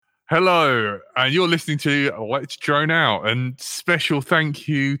Hello, and you're listening to Let's Drone Out. And special thank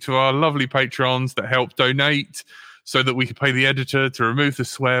you to our lovely patrons that help donate so that we can pay the editor to remove the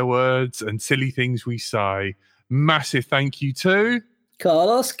swear words and silly things we say. Massive thank you to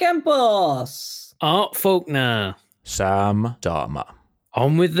Carlos Campos, Art Faulkner, Sam Dharma.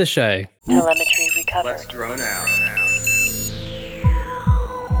 On with the show. Telemetry recovered. Let's drone out.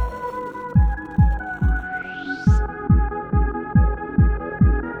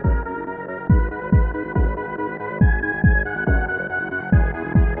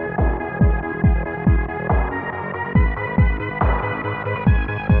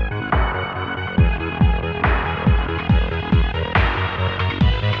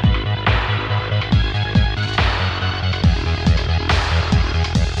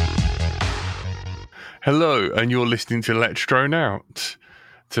 Hello, and you're listening to Let's Drone Out.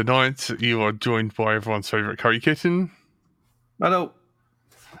 Tonight, you are joined by everyone's favourite curry kitten. Hello.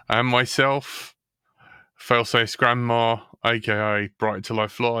 And myself, Failsafe Grandma, aka Bright Till I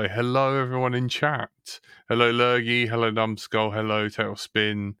Fly. Hello, everyone in chat. Hello, Lurgy. Hello, Numbskull. Hello,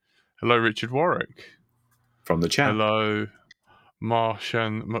 Tailspin. Hello, Richard Warwick. From the chat. Hello,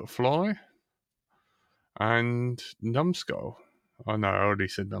 Martian McFly. And Numbskull. Oh, no, I already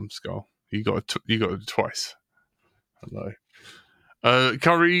said Numbskull. You got it twice. Hello.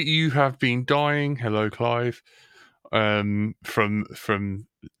 Curry, you have been dying. Hello, Clive. From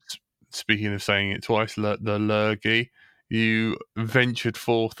speaking of saying it twice, the Lurgy, you ventured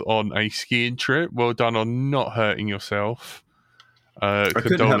forth on a skiing trip. Well done on not hurting yourself. I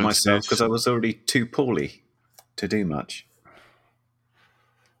couldn't hurt myself because I was already too poorly to do much.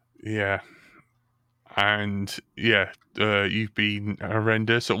 Yeah. And you've been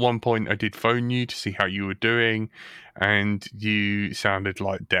horrendous. At one point, I did phone you to see how you were doing, and you sounded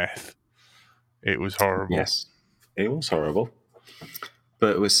like death. It was horrible. Yes, it was horrible.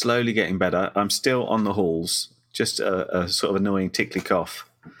 But it was slowly getting better. I'm still on the halls, just a sort of annoying tickly cough,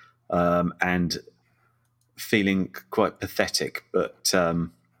 and feeling quite pathetic. But,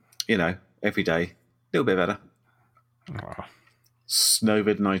 every day, a little bit better.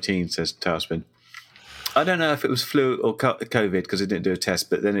 Snowvid-19, says Tailspin. I don't know if it was flu or COVID because I didn't do a test,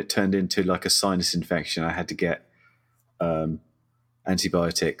 but then it turned into like a sinus infection. I had to get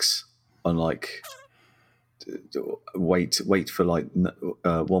antibiotics on wait for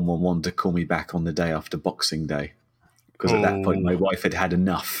 111 to call me back on the day after Boxing Day, because at that point my wife had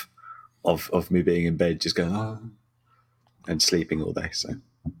enough of me being in bed just going and sleeping all day. So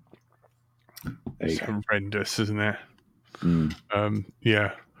there you go. Horrendous, isn't it?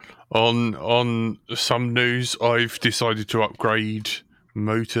 Yeah. On some news, I've decided to upgrade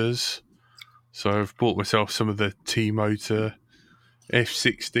motors. So I've bought myself some of the T-Motor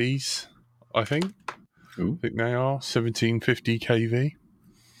F60s, I think. Ooh. I think they are 1750 kV.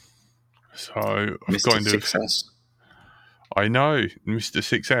 So I've Mr. kind of... Success. I know, Mr.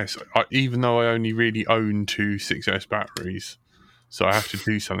 6S. Even though I only really own two 6S batteries. So I have to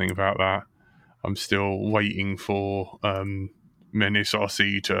do something about that. I'm still waiting for... Menace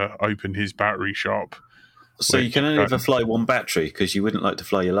RC to open his battery shop. So you can only ever fly one battery, because you wouldn't like to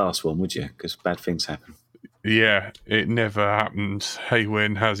fly your last one, would you? Because bad things happen. Yeah, it never happens. Hey,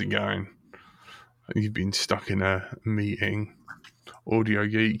 Win, how's it going? You've been stuck in a meeting. Audio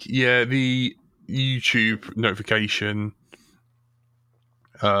Geek. Yeah, the YouTube notification.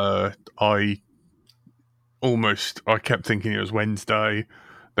 I kept thinking it was Wednesday.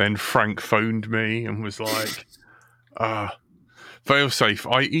 Then Frank phoned me and was like, Failsafe,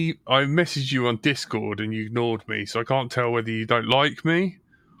 I messaged you on Discord and you ignored me, so I can't tell whether you don't like me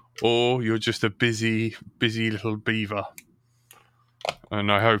or you're just a busy little beaver.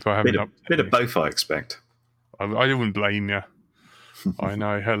 And I hope I haven't bit of both, I expect. I wouldn't blame you. I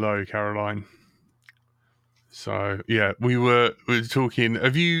know. Hello, Caroline. So yeah, we were talking.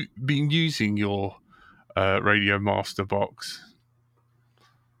 Have you been using your Radio Master box?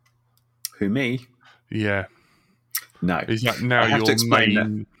 Who, me? Yeah. No. Is that now I have your to explain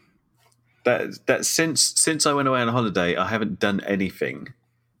main? That since I went away on holiday, I haven't done anything,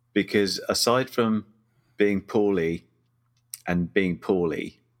 because aside from being poorly, it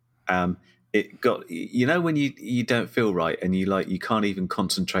got, when you don't feel right and you can't even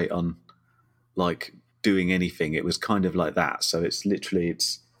concentrate on doing anything. It was kind of like that. So it's literally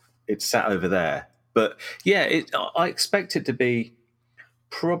it's sat over there. But yeah, I expect it to be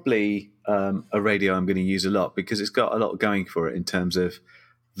probably a radio I'm going to use a lot, because it's got a lot going for it in terms of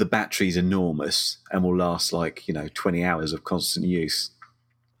the battery's enormous and will last 20 hours of constant use.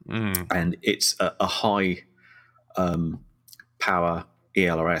 And it's a high power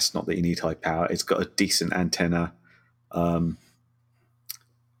ELRS, not that you need high power. It's got a decent antenna.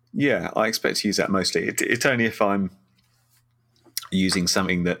 Yeah, I expect to use that mostly. It's only if I'm using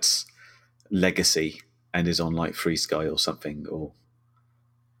something that's legacy and is on like FreeSky or something, or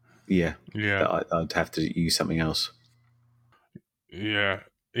Yeah. that I'd have to use something else. Yeah,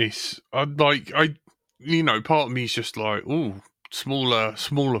 it's part of me is just like, oh, smaller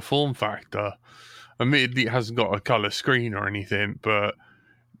form factor. Admittedly, it hasn't got a color screen or anything, but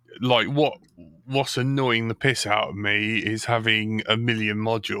like what's annoying the piss out of me is having a million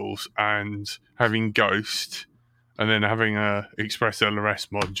modules and having Ghost, and then having a Express LRS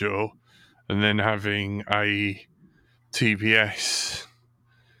module, and then having a TPS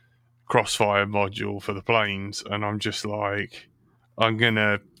Crossfire module for the planes, and I'm just like, I'm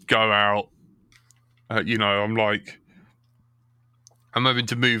gonna go out. I'm like, I'm having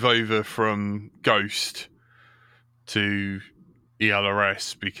to move over from Ghost to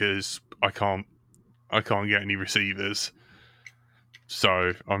ELRS because I can't get any receivers.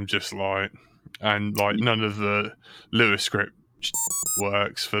 So I'm just like, and like none of the Lewis script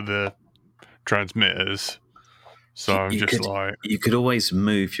works for the transmitters. So I'm just like, you could always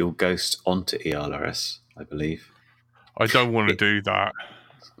move your Ghost onto ELRS, I believe. I don't want to do that.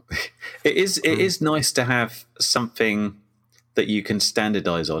 It is nice to have something that you can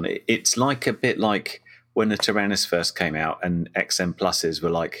standardize on. It's like a bit like when the Tyrannus first came out and XM pluses were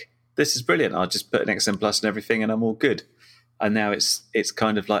like, this is brilliant. I'll just put an XM plus and everything and I'm all good. And now it's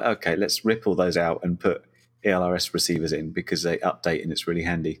kind of like, okay, let's rip all those out and put ELRS receivers in because they update and it's really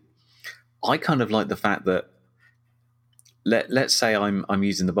handy. I kind of like the fact that let's say I'm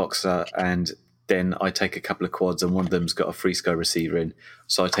using the Boxer and then I take a couple of quads and one of them's got a FreeSky receiver in.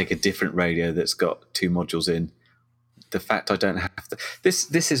 So I take a different radio that's got 2 modules in. The fact I don't have to...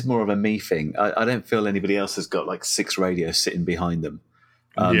 This is more of a me thing. I don't feel anybody else has got like 6 radios sitting behind them.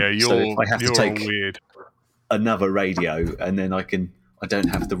 You're so if I have to take weird. another radio and then I don't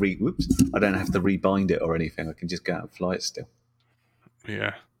have to rebind it or anything. I can just go out and fly it still.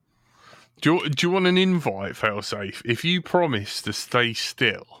 Yeah. Do you want an invite, Failsafe? If you promise to stay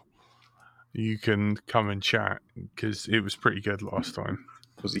still, you can come and chat because it was pretty good last time.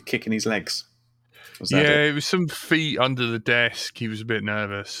 Was he kicking his legs? It was some feet under the desk. He was a bit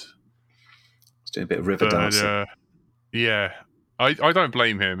nervous. He's doing a bit of river dancing. Yeah. I don't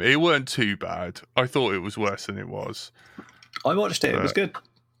blame him. It weren't too bad. I thought it was worse than it was. I watched it. It was good.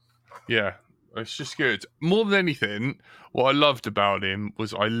 Yeah. It's just good. More than anything, what I loved about him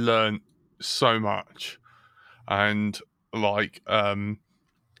was I learned so much. And like I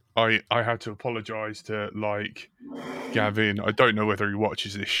had to apologise to like Gavin. I don't know whether he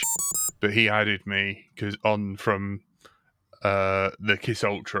watches this but he added me from the Kiss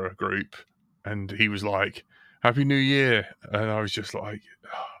Ultra group, and he was like, "Happy New Year," and I was just like,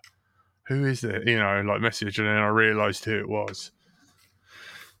 oh, "Who is it?" Like message, and then I realised who it was,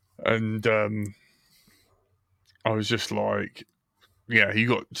 and I was just like, "Yeah, you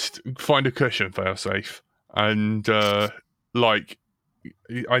got find a cushion, fail safe," and like,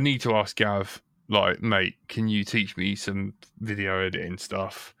 I need to ask Gav, like, mate, can you teach me some video editing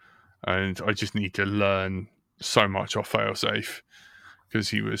stuff? And I just need to learn so much off Failsafe because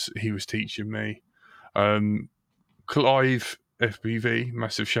he was teaching me. Clive FPV,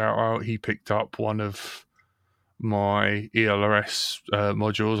 massive shout out. He picked up one of my ELRS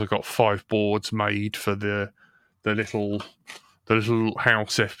modules. I got 5 boards made for the little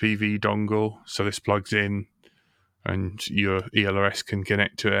house FPV dongle. So this plugs in, and your ELRS can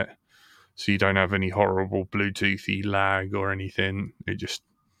connect to it. So you don't have any horrible Bluetoothy lag or anything. It just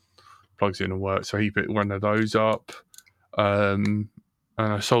plugs in and works. So he picked one of those up, and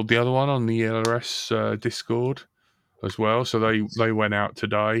I sold the other one on the ELRS Discord as well. So they went out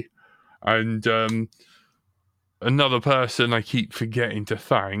today, and another person I keep forgetting to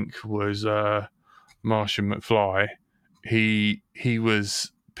thank was Martian McFly. He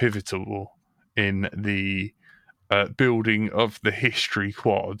was pivotal in the building of the history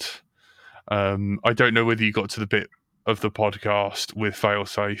quad. I don't know whether you got to the bit of the podcast with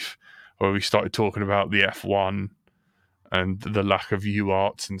Failsafe where we started talking about the F1 and the lack of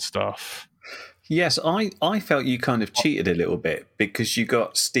UARTs and stuff. Yes, I felt you kind of cheated a little bit because you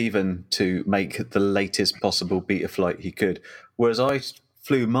got Stephen to make the latest possible beta flight he could, whereas I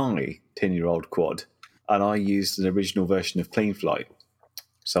flew my 10-year-old quad and I used an original version of Clean Flight.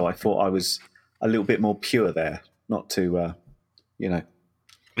 So I thought I was a little bit more pure there, not to,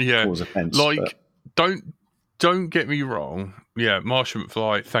 cause offence. Like, don't get me wrong. Yeah, Martian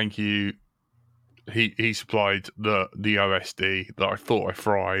McFly, thank you. He supplied the OSD that I thought I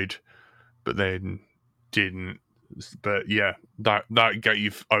fried, but then didn't. But yeah, that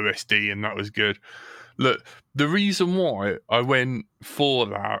gave OSD and that was good. Look, the reason why I went for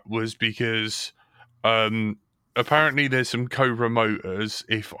that was because apparently there's some Cobra motors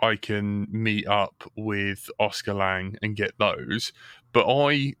if I can meet up with Oscar Lang and get those. But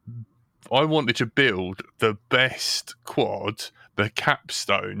I wanted to build the best quad, the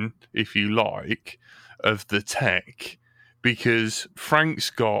capstone, if you like, of the tech, because Frank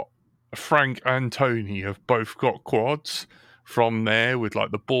and Tony have both got quads from there with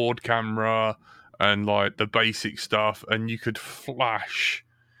like the board camera and like the basic stuff, and you could flash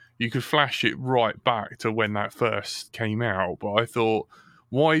it right back to when that first came out. But I thought,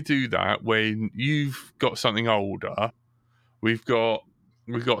 why do that when you've got something older? We've got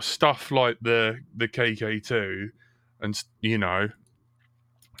stuff like the KK2, and hello,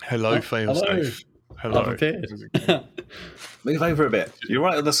 Oh, failsafe. Hello. I've appeared. Move over a bit. You're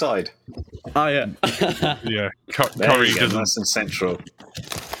right on the side. Oh yeah. Yeah, There Curry you go, doesn't. nice and central.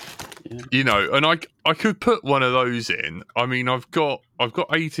 And I could put one of those in. I mean, I've got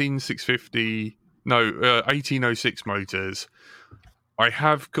 1806 motors. I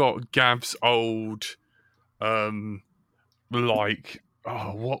have got Gav's old, what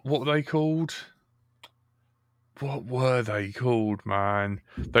were they called? What were they called, man?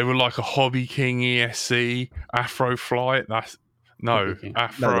 They were like a Hobby King ESC Afro Flight. Hobby King.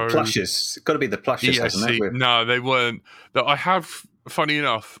 Afro. No, the plushes. It's got to be the plushes, hasn't ESC. it? With- No, they weren't. That I have. Funny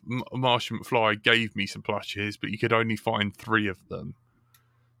enough, Marshall McFly gave me some plushes, but you could only find 3 of them.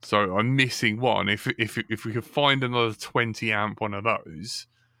 So I'm missing one. If we could find another 20 amp one of those,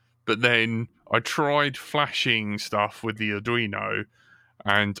 but then I tried flashing stuff with the Arduino,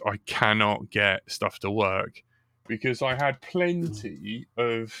 and I cannot get stuff to work because I had plenty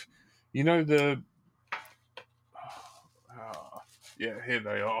of, the. Yeah, here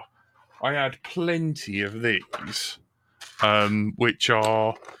they are. I had plenty of these, which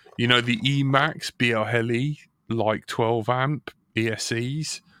are, the Emax BL Heli, like 12 amp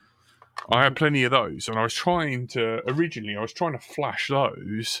ESCs. I had plenty of those, and I was trying to flash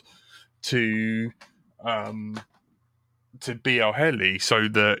those to BL Heli, so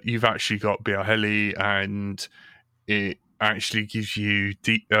that you've actually got BL Heli, and it actually gives you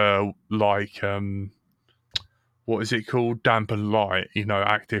what is it called? Dampen light,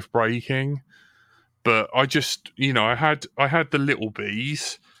 active braking. But I just, I had the little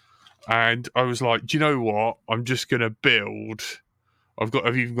bees, and I was like, do you know what? I'm just gonna build. I've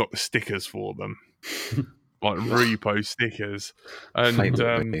even got the stickers for them, like repo stickers, and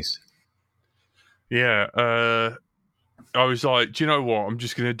Favourite base. I was like, do you know what? I'm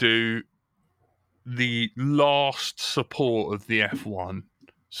just gonna do the last support of the F1.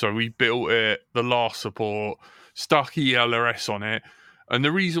 So we built it, the last support, stuck ELRS on it. And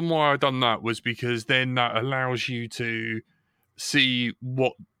the reason why I done that was because then that allows you to see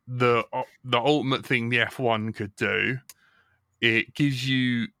what the ultimate thing the F1 could do. It gives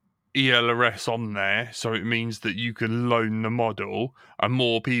you ELRS on there, so it means that you can loan the model, and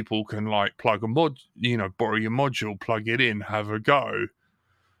more people can like plug a borrow your module, plug it in, have a go,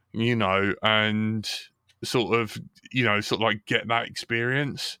 and sort of like get that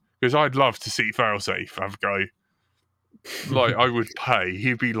experience. Because I'd love to see Failsafe have a go. Like, I would pay.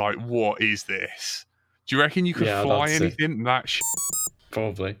 He'd be like, "What is this? Do you reckon you could Yeah, I'd love fly to see. anything that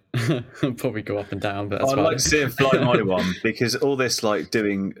Probably. Probably go up and down, but that's I'd fine. like to see him fly my one, because all this like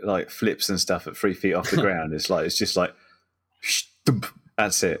doing like flips and stuff at 3 feet off the ground is like, it's just like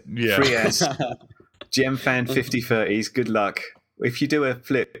that's it. Yeah. 3S GM fan 50/30s. Good luck. If you do a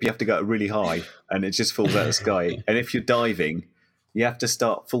flip, you have to go really high, and it just falls out of the sky. And if you're diving, you have to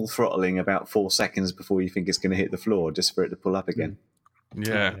start full throttling about 4 seconds before you think it's going to hit the floor, just for it to pull up again.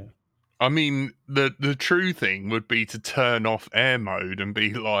 Yeah. I mean, the true thing would be to turn off air mode and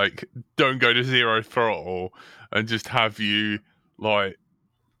be like, don't go to 0 throttle, and just have you like,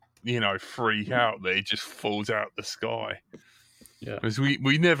 freak out that it just falls out the sky. Yeah. Because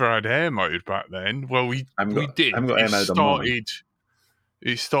we never had air mode back then. Well, we did. I haven't got air mode on mine.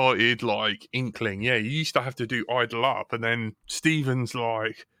 It started like Inkling. Yeah, you used to have to do idle up, and then Steven's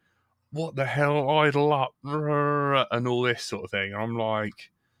like, what the hell, idle up, and all this sort of thing. And I'm like,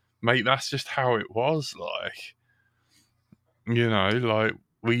 mate, that's just how it was. Like, like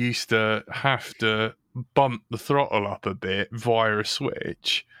we used to have to bump the throttle up a bit via a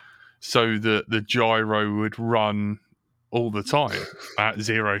switch so that the gyro would run all the time at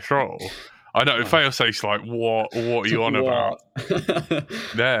 0 throttle. I know, Failsafe's like, what are you on about?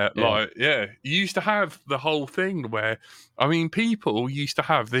 There, you used to have the whole thing where, people used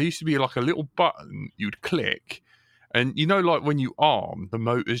to there used to be like a little button you'd click, and like when you arm, the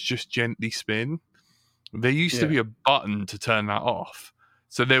motors just gently spin. There used to be a button to turn that off.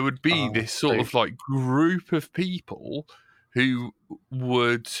 So there would be Oh, this sort of like group of people who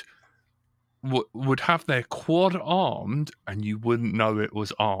would have their quad armed, and you wouldn't know it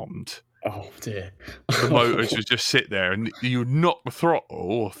was armed. Oh dear. The motors would just sit there, and you would knock the throttle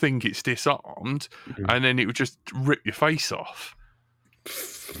or think it's disarmed, and then it would just rip your face off.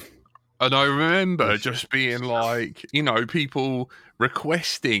 And I remember just being like, people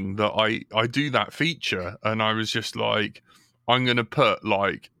requesting that I do that feature, and I was just like, I'm going to put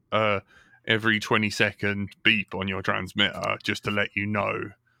like every 20-second beep on your transmitter just to let you know,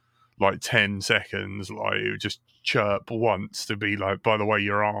 like 10 seconds, like it would just chirp once to be like, by the way,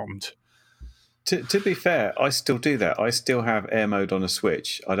 you're armed. To be fair, I still do that. I still have air mode on a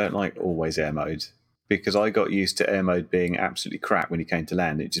Switch. I don't like always air mode because I got used to air mode being absolutely crap when you came to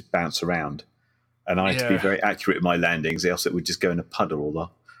land. It just bounced around. And I had to be very accurate in my landings, else it would just go in a puddle or the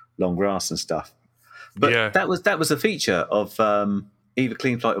long grass and stuff. But that was a feature of either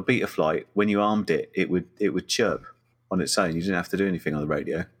Clean Flight or Beta Flight. When you armed it, it would chirp on its own. You didn't have to do anything on the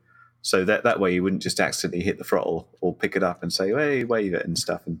radio. So that way you wouldn't just accidentally hit the throttle or pick it up and say, hey, wave it and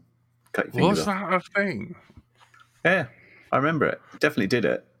stuff and cut your fingers off. Was that a thing? Yeah, I remember it. Definitely did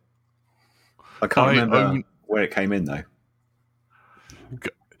it. I can't remember where it came in, though.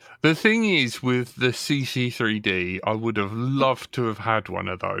 The thing is, with the CC3D, I would have loved to have had one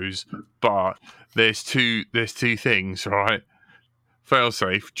of those, but there's two things, right?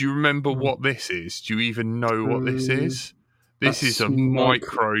 Failsafe, do you remember what this is? Do you even know what this is? This is a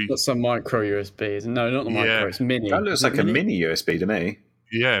micro... That's a micro USB. No, not the micro, it's mini. That looks like a mini USB to me.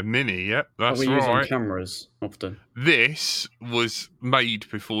 Yeah, mini, yep, that's we right. use on cameras often. This was made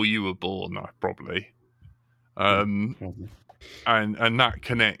before you were born, probably. And that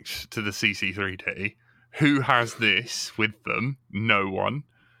connects to the CC3D. Who has this with them? No one.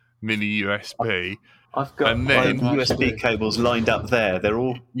 Mini USB. I've got USB cables lined up there. They're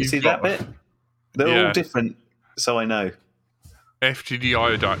all... You see that bit? They're all different, so I know.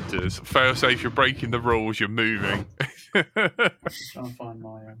 FTDI adapters. Failsafe, you're breaking the rules, you're moving. Trying to find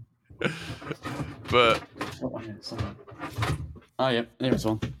my But got one here somewhere. Oh yeah, there's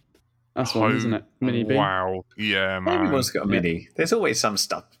one. That's one, isn't it? Mini B. Wow. Yeah, man. Everyone's got a mini. There's always some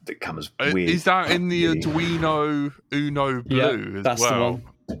stuff that comes weird. Is that in the Arduino Uno Blue as that's well?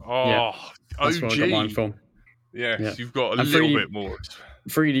 The one. Oh, that's OG. where I got mine from. Yes, you've got a little bit more.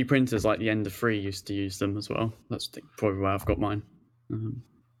 3D printers like the Ender 3 used to use them as well. That's probably where I've got mine.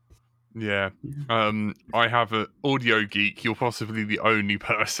 I have an Audio Geek. You're possibly the only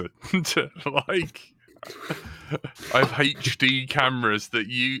person to like. I have HD cameras that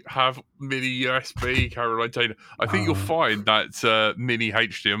you have mini USB, Caroline Taylor. I think you'll find that's mini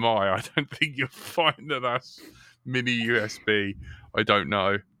HDMI. I don't think you'll find that that's mini USB. I don't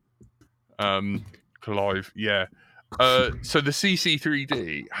know. Clive, yeah. So the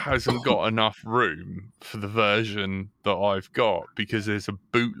CC3D hasn't got enough room for the version that I've got because there's a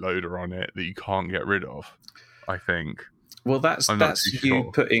bootloader on it that you can't get rid of, I think. Well, that's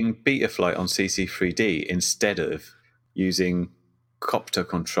you putting Betaflight on CC3D instead of using Copter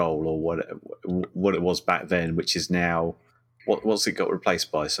Control or what it was back then, which is now what's it got replaced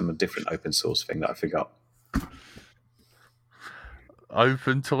by? Some different open source thing that I forgot.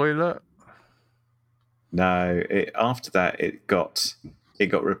 Open Toilet? No, after that it got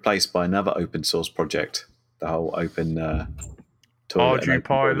replaced by another open source project. The whole open toilet.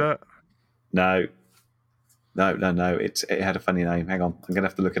 ArduPilot? No. It had a funny name. Hang on, I'm gonna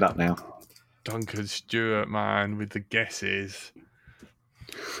have to look it up now. Duncan Stewart, man, with the guesses.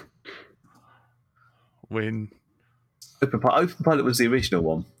 OpenPilot was the original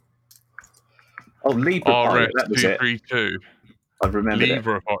one. Oh, LibrePilot, that was it. RS232. I've remembered it.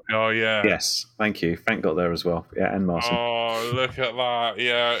 Oh, yeah. Yes, thank you. Frank got there as well. Yeah, and Martin. Oh, look at that.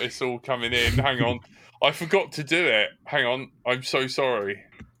 Yeah, it's all coming in. Hang on. I forgot to do it. Hang on. I'm so sorry.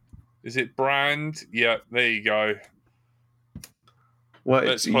 Is it brand? Yeah, there you go. Well,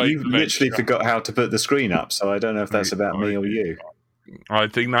 you literally forgot how to put the screen up, so I don't know if that's about me or you. I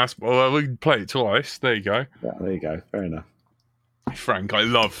think that's... Well, we can play it twice. There you go. Yeah, there you go. Fair enough. Frank, I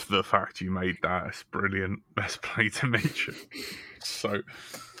love the fact you made that. It's brilliant. Let's play Dimension. So,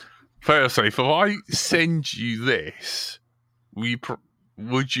 Failsafe, if I send you this,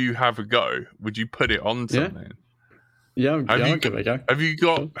 would you have a go? Would you put it on something? Yeah, I'll give it a go. Have you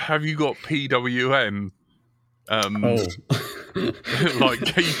got PWM? Like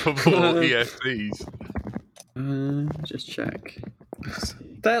capable ESCs? Just check.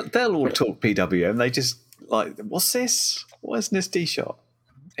 They'll all talk PWM. They just like, what's this? What is an SD shot?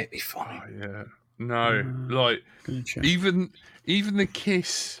 It'd be fine. Oh, yeah. No, like even the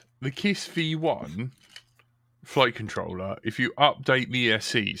KISS V1 flight controller, if you update the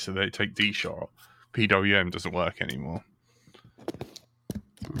ESC so they take D-Shot, PWM doesn't work anymore.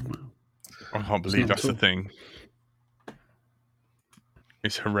 I can't believe that's the thing.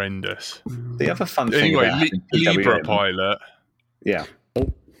 It's horrendous. The other fun thing Anyway, about having Libra PWM Pilot. Yeah.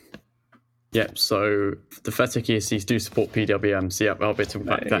 Yep, so the FETEC ESCs do support PWM, so I'll be able to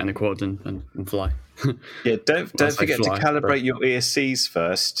back that in a quad and fly. Yeah, don't forget fly, to calibrate but- your ESCs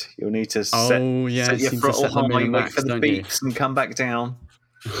first. You'll need to set your seem to throttle set them high, in wait max, for the don't you? beeps and come back down.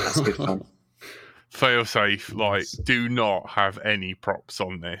 That's good fun. Fail safe, like, do not have any props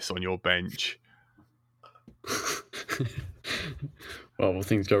on this on your bench. Well,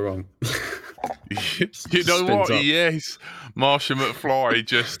 things go wrong. You know Spins what? up. Yes, Marshall McFly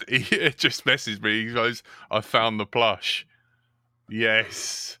just messaged me. He goes, "I found the plush."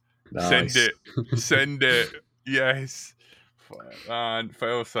 Yes, Nice. send it. Yes, and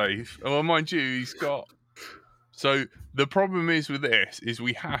fail safe. Oh, mind you, he's got. So the problem is with this is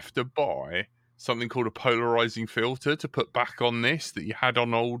we have to buy something called a polarizing filter to put back on this that you had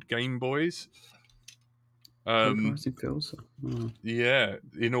on old Game Boys. Polarizing filter. Oh. Yeah,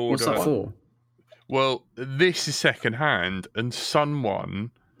 in order. What's that for? Well, this is secondhand, and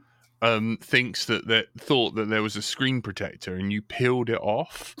someone thinks that thought that there was a screen protector, and you peeled it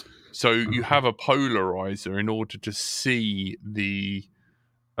off. So you have a polarizer in order to see the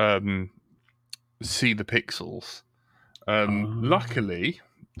pixels. Luckily,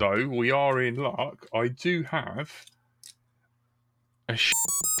 though, we are in luck. I do have a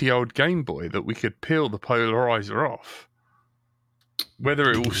shitty old Game Boy that we could peel the polarizer off.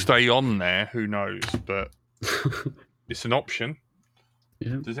 Whether it will stay on there, who knows? But it's an option.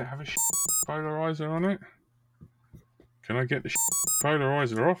 Yeah. Does it have a polarizer on it? Can I get the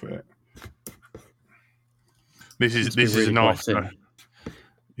polarizer off it? This is really an quite after. thin.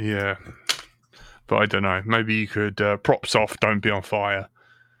 Yeah, but I don't know. Maybe you could props off. Don't be on fire.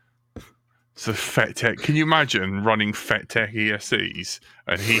 So FETEC. Can you imagine running FETEC ESCs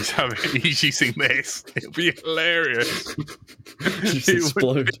and he's using this? It'll be hilarious. Just It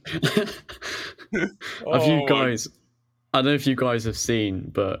explode. Oh, You guys, I don't know if you guys have seen,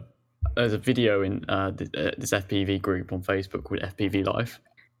 but there's a video in this FPV group on Facebook called FPV Life,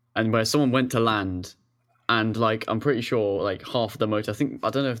 and where someone went to land, and like I'm pretty sure like half of the motor. I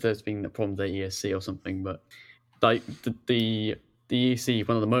don't know if there's been a problem with the ESC or something, but like the ESC,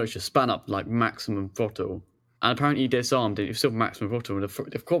 one of the motors just span up like maximum throttle, and apparently he disarmed it. It was still maximum throttle, and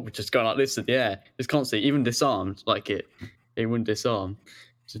the quad was just going like this in the air. Just constantly, even disarmed, like it wouldn't disarm.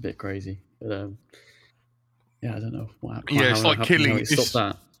 It's a bit crazy, but yeah, I don't know. It's like killing. It stopped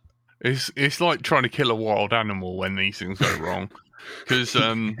that. It's like trying to kill a wild animal when these things go wrong, because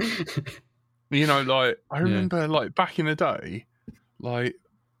you know, like I remember, like back in the day, like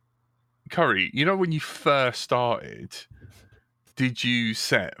Curry. You know, when you first started, did you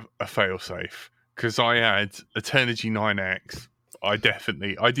set a failsafe? Because I had a Turnigy 9X.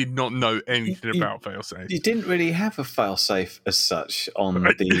 I did not know anything about failsafe. You didn't really have a failsafe as such on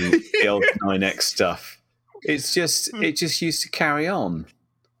the old 9X stuff. It just used to carry on.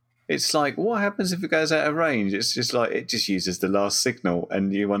 It's like, what happens if it goes out of range? It's just like it just uses the last signal,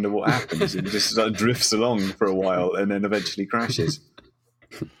 and you wonder what happens. It just like drifts along for a while, and then eventually crashes.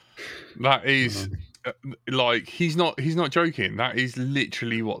 That is like he's not joking. That is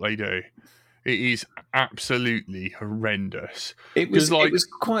literally what they do. It is absolutely horrendous. It was like,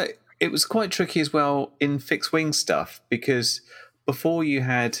 it was quite tricky as well in fixed wing stuff, because before you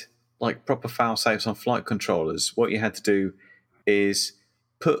had like proper fail-safes on flight controllers, what you had to do is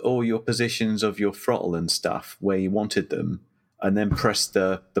put all your positions of your throttle and stuff where you wanted them, and then press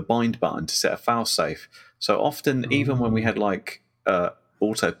the bind button to set a fail-safe. So often, even when we had like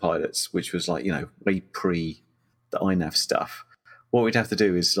autopilots, which was like, you know, way pre the INAV stuff, what we'd have to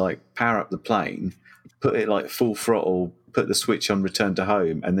do is like power up the plane, put it like full throttle, put the switch on return to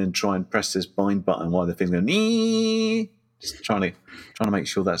home, and then try and press this bind button while the thing's going, just trying to make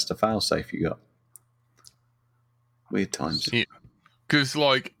sure that's the fail safe you got. Weird times. Yeah. Because,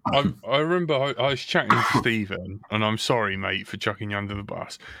 like, I remember I was chatting to Stephen, and I'm sorry, mate, for chucking you under the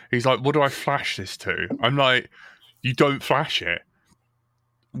bus. He's like, what do I flash this to? I'm like, you don't flash it.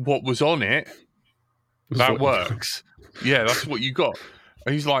 What was on it, that works. Yeah, that's what you got.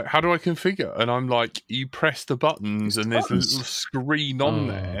 And he's like, how do I configure? And I'm like, you press the buttons, and there's a little screen on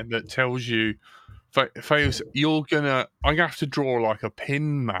there that tells you, fails. I'm gonna have to draw like a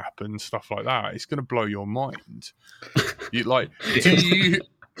pin map and stuff like that. It's gonna blow your mind. You like, do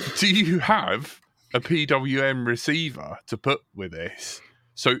you have a PWM receiver to put with this?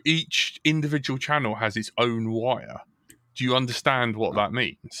 So each individual channel has its own wire. Do you understand what that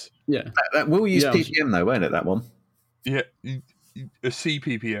means? Yeah. That will use Yeah, PPM though, won't it? That one. Yeah, a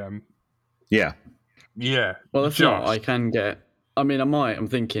CPPM. Yeah. Yeah. Well, if not, I just- can get. I mean, I'm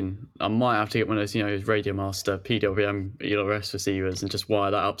thinking I might have to get one of those, Radio Master PWM ELRS receivers and just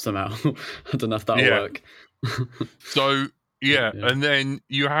wire that up somehow. I don't know if that'll Yeah. work. So yeah, Yeah. and then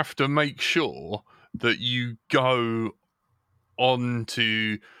you have to make sure that you go on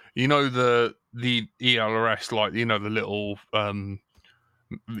to the ELRS, like the little like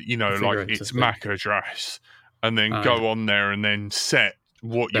Configurator its thing. MAC address, and then Ah, go on there and then set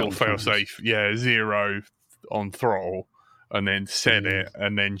what Set your on times. failsafe 0 on throttle, and then set Mm. it,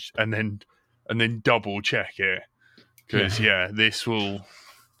 and then double check it, because this will.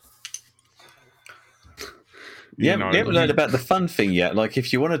 You haven't learned about the fun thing yet. Like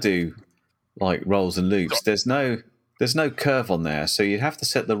if you want to do like rolls and loops, there's no curve on there, so you have to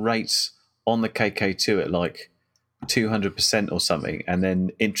set the rates on the KK2 at like 200% or something, and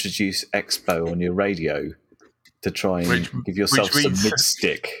then introduce Expo on your radio to try and give yourself some means- mid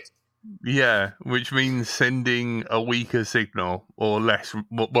stick. Yeah, which means sending a weaker signal or less.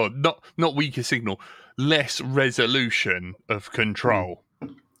 Well, not weaker signal, less resolution of control.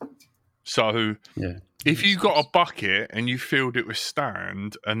 So Yeah. if you got a bucket and you filled it with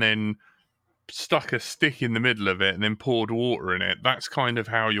stand and then stuck a stick in the middle of it and then poured water in it, that's kind of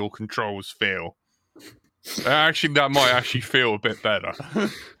how your controls feel. Actually, that might actually feel a bit better.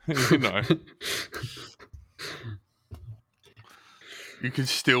 You can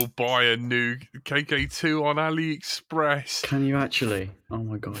still buy a new KK2 on AliExpress. Can you actually? Oh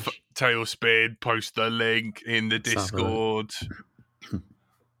my gosh. Tailspin, post the link in the Let's have a look. Discord.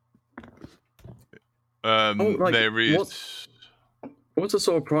 like, there is. What's the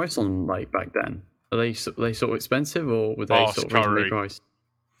sort of price on like back then? Are they sort of expensive, or were they Ask sort of reasonably Curry. priced?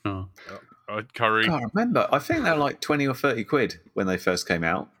 Oh, Curry. I can't remember. I think they were like 20 or 30 quid when they first came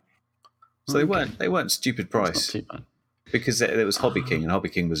out. So they weren't stupid that's not price, too bad. because there was Hobby King, and Hobby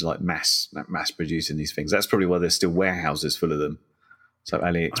King was like mass producing these things. That's probably why there's still warehouses full of them. So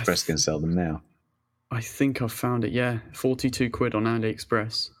AliExpress can sell them now. I think I've found it. Yeah, 42 quid on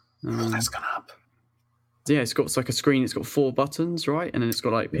AliExpress. Oh, that's gone up. Yeah, it's got like a screen. It's got 4 buttons, right, and then it's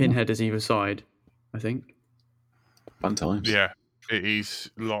got like pin headers either side. I think. Fun times. Yeah, it is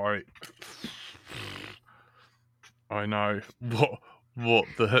like. I know what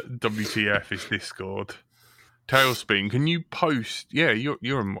the WTF is Discord. Tailspin, can you post? Yeah, you're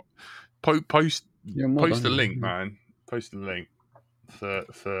a post You're a mod, post a aren't you? link, man. Post a link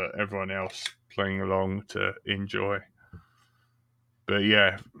for everyone else playing along to enjoy. But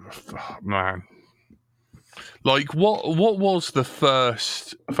yeah, man. Like, what was the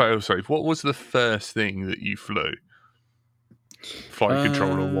first failsafe? What was the first thing that you flew? Flight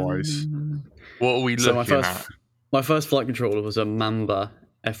controller wise, what are we So looking at? my first flight controller was a Mamba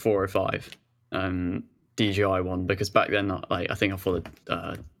F405 DJI one, because back then, like, I think I followed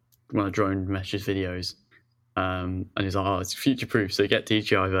one of Drone Mesh's videos, and he's like, "Oh, it's future proof, so you get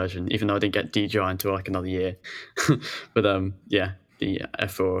DJI version." Even though I didn't get DJI until like another year, but yeah, the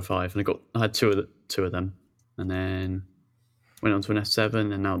F405, and I had two of them, and then went on to an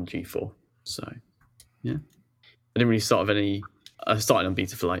F7, and now the G4. So yeah, I didn't really start with any. I started on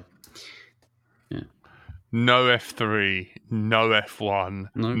Betaflight. No F3, no F1,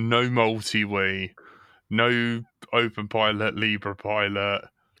 No. no multi-wii, no Open Pilot, Libra Pilot.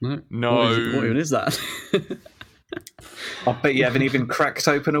 No. What even is that? I bet you haven't even cracked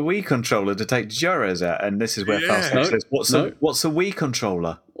open a Wii controller to take gyros out. And this is where Yeah. Fast No. says, "What's a Wii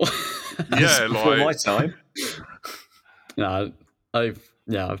controller?" Yeah, Before my like time. No, I've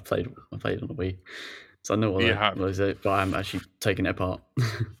played on the Wii, so I know what You that have. was it, but I haven't actually taken it apart.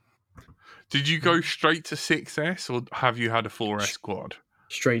 did you go straight to 6S or have you had a 4S quad?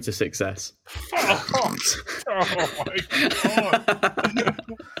 Straight to 6S. Oh my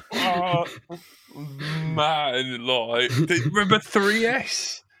god! Man, like, remember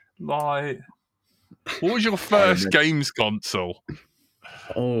 3S? Like, what was your first games console?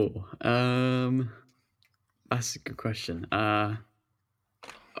 Oh, that's a good question.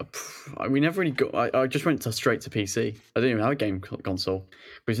 We never really got. I just went straight to PC. I didn't even have a game console.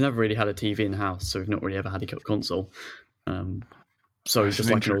 We've never really had a TV in the house, so we've not really ever had a console. So it's That's just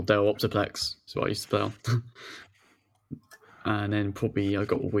an like an old Dell Optiplex. Is what I used to play on. And then probably I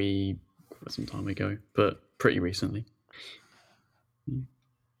got a Wii some time ago, but pretty recently.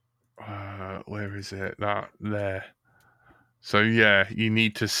 Where is it? That there. So yeah, you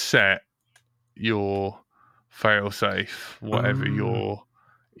need to set your failsafe, whatever you're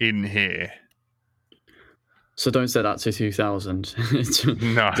in here. So don't set that to 2000.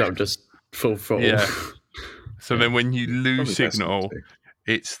 No. That just full throttle. Yeah. So So then when you lose Probably best not signal, to.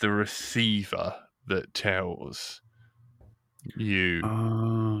 it's the receiver that tells you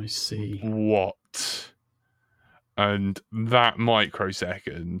Oh, I see. what. And that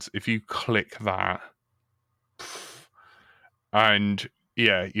microsecond, if you click that, and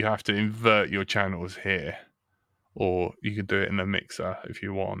yeah, you have to invert your channels here, or you could do it in the mixer if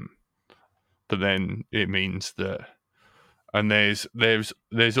you want. But then it means that, and there's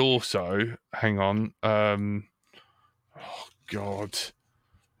also, hang on, oh god,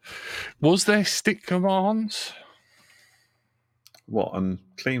 was there stick commands? What on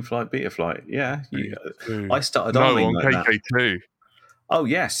Clean Flight, Beta Flight? Yeah, Ooh. I started No, arming on like that. KK2. Oh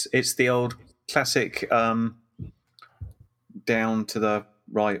yes, it's the old classic down to the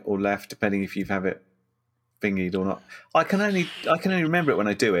right or left, depending if you have it thingied or not. I can only remember it when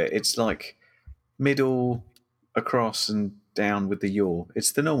I do it. It's like middle, across, and down with the yaw.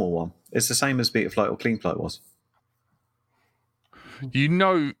 It's the normal one. It's the same as Beta Flight or Clean Flight was. You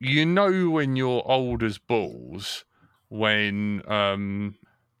know when you're old as balls when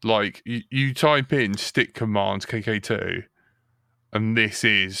like you type in stick commands KK2 and that's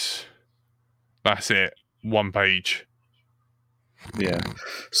it, one page. Yeah.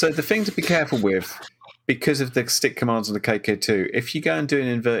 So the thing to be careful with, because of the stick commands on the KK2, if you go and do an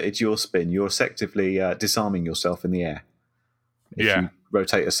inverted yaw spin, you're effectively disarming yourself in the air. If Yeah. you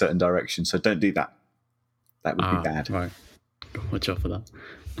rotate a certain direction. So don't do that. That would be bad. Right. Watch out for that.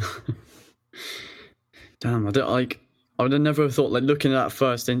 Damn, I would have never thought, like, looking at that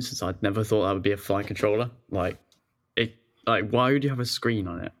first instance, I'd never thought that would be a flight controller. Like, why would you have a screen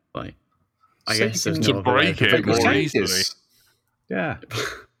on it? Like, I So guess you there's can no other way. break it Make more changes. easily. Yeah.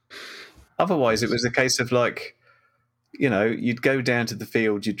 Otherwise, it was a case of like, you'd go down to the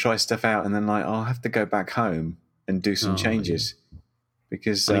field, you'd try stuff out, and then like, I'll have to go back home and do some Oh, changes.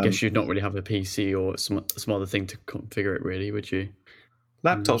 Because I guess you'd not really have a PC or some other thing to configure it, really, would you?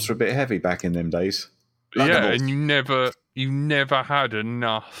 laptops were a bit heavy back in them days. Yeah, and you never had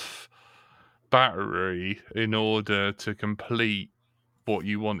enough battery in order to complete what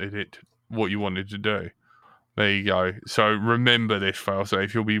you wanted to do. There you go. So remember this,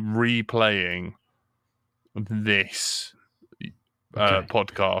 failsafe. You'll be replaying this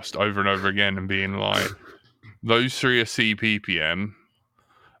podcast over and over again and being like, those three are CPPM,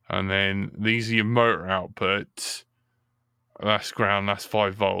 and then these are your motor outputs. That's ground, that's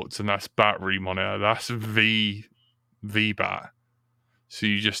 5 volts, and that's battery monitor. That's VBAT. So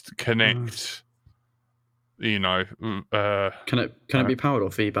you just connect, Can it be powered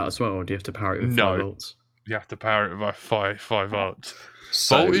off VBAT as well, or do you have to power it with 5 volts? You have to power it by 5 volts.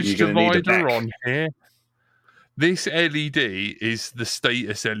 So Voltage you're gonna need a divider back. on here. This LED is the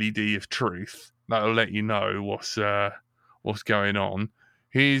status LED of truth. That'll let you know what's going on.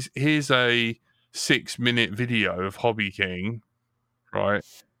 Here's a 6-minute video of Hobby King, right?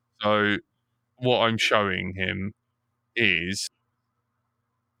 So what I'm showing him is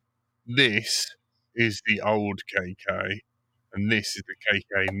this is the old KK, and this is the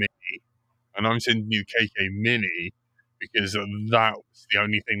KK Mini, and I'm sending you the KK Mini because that was the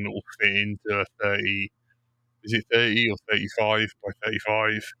only thing that will fit into a 30. Is it 30 or 35 by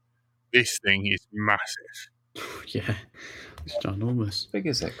 35? This thing is massive. Yeah, it's ginormous. How big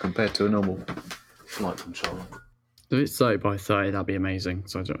is it compared to a normal flight controller? If it's 30 by 30, that'd be amazing.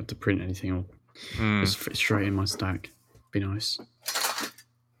 So I don't have to print anything or just fit straight in my stack. Be nice.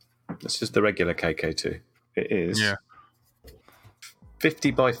 That's just the regular KK2. It is Yeah.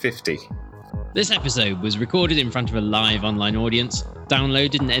 50 by 50. This episode was recorded in front of a live online audience,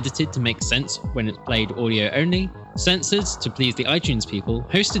 downloaded and edited to make sense when it's played audio only, censored to please the iTunes people,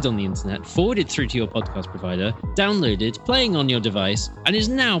 hosted on the internet, forwarded through to your podcast provider, downloaded, playing on your device, and is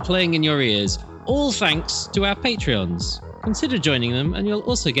now playing in your ears, all thanks to our Patreons. Consider joining them and you'll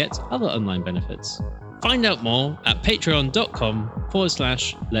also get other online benefits. Find out more at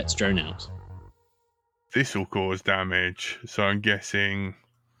patreon.com/Let's Drone Out. This will cause damage, so I'm guessing.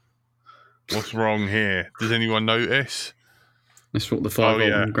 What's wrong here? Does anyone notice? Let's swap the 5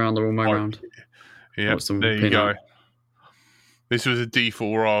 volt and ground the wrong way around. Yeah, there you go. This was a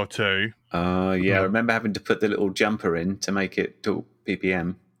D4 R2. Yeah, I remember having to put the little jumper in to make it to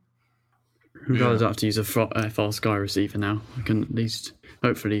PPM. You guys have to use a FR Sky receiver now. I can at least,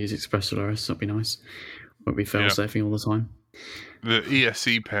 hopefully, use ExpressLRS. That'd be nice. Won't be fail-safing all the time. The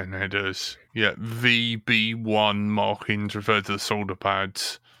ESC pen headers. Yeah, VB1 markings refer to the solder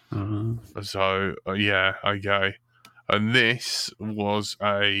pads. So, yeah, okay. And this was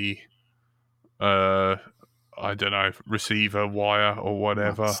a, I don't know, receiver wire or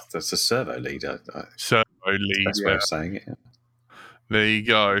whatever. That's a servo lead. Servo lead. That's way of saying it. Yeah. There you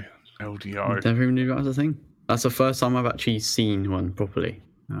go. LDO. Never even knew that was a thing. That's the first time I've actually seen one properly.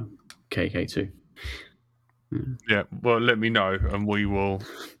 KK2. Yeah, well, let me know, and we will.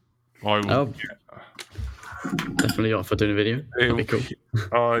 I will. Oh, definitely up for doing a video. That'd be cool.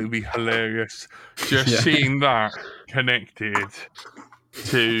 It'd be hilarious. Just seeing that connected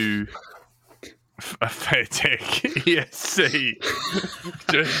to a FedTech ESC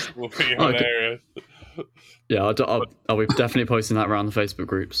just will be hilarious. Yeah, I'll be definitely posting that around the Facebook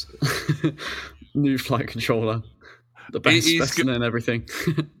groups. New flight controller, the best specimen and everything.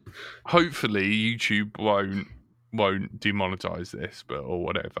 Hopefully, YouTube won't demonetize this, or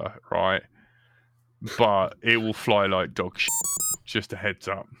whatever, right? But it will fly like dog shit. Just a heads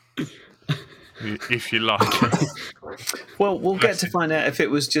up. If you like. Well, we'll get to find out if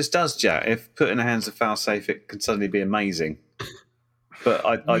it was just us, Jack. If put in the hands of Failsafe, it could suddenly be amazing. But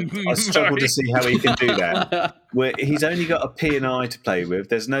I struggle to see how he can do that. Where he's only got a P and I to play with.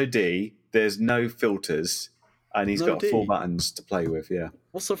 There's no D. There's no filters, and he's got 4 buttons to play with. Yeah.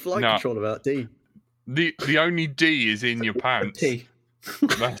 What's the flight control about D? The only D is in your pants. T.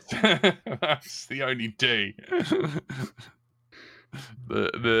 That's the only D.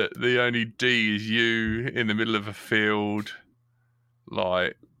 The only D is you in the middle of a field,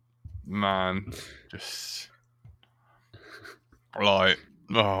 like, man, just like,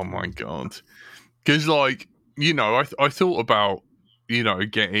 oh my god. Because, like, you know, I thought about, you know,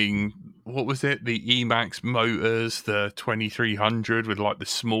 getting, what was it, the Emax motors, the 2300 with like the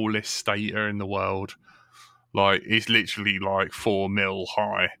smallest stator in the world. Like, it's literally like 4 mil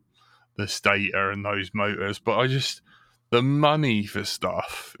high, the stator and those motors. But the money for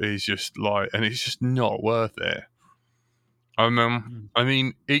stuff is just like, and it's just not worth it. I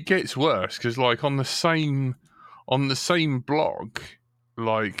mean, it gets worse because, like, on the same blog,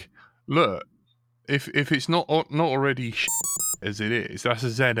 like, look, if it's not already as it is, that's a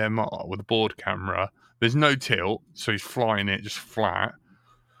ZMR with a board camera. There's no tilt, so he's flying it just flat.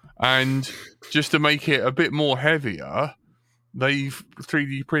 And just to make it a bit more heavier, they've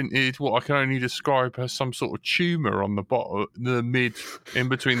 3D printed what I can only describe as some sort of tumor on the bottom, the mid, in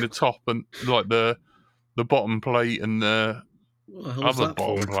between the top and like the bottom plate and the other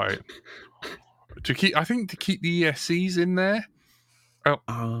bottom plate. To keep the ESCs in there.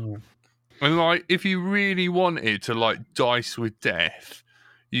 Oh. And like, if you really wanted to like dice with death,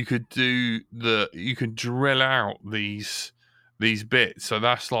 you could drill out these bits. So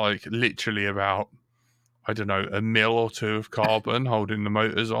that's like literally about, I don't know, 1 mil or 2 of carbon holding the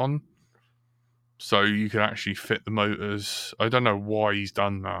motors on. So you can actually fit the motors. I don't know why he's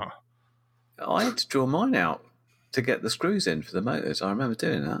done that. I had to draw mine out to get the screws in for the motors. I remember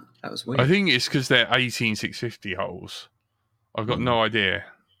doing that. That was weird. I think it's because they're 18650 holes. I've got no idea.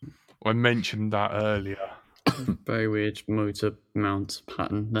 I mentioned that earlier. Very weird motor mount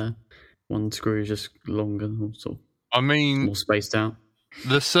pattern there. One screw is just longer, sort of. I mean, more spaced out.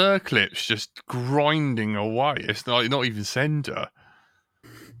 The circlip's just grinding away. It's like not even center.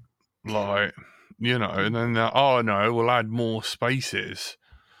 Like, you know, and then oh no, we'll add more spaces.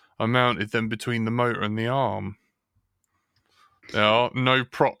 I mounted them between the motor and the arm. There are no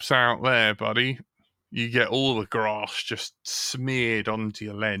props out there, buddy. You get all the grass just smeared onto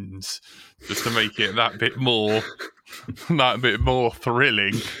your lens just to make it that bit more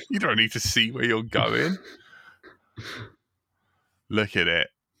thrilling. You don't need to see where you're going. Look at it.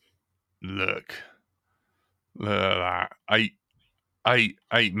 Look at that.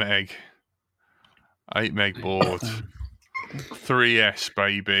 8 meg. 8 meg board. 3S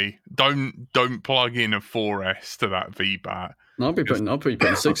baby. Don't plug in a 4S to that VBAT. No, I'll be putting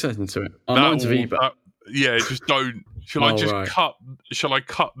 6S into it. I'm not into VBAT. Yeah, just don't. Shall I cut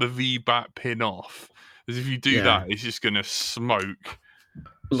the VBAT pin off? Because if you do that, it's just gonna smoke.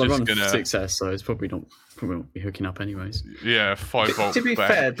 Well, I run 6S, so it's probably not be hooking up anyways. Yeah, 5 volt. To be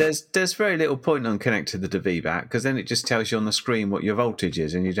fair, there's very little point on connecting to the VBAT because then it just tells you on the screen what your voltage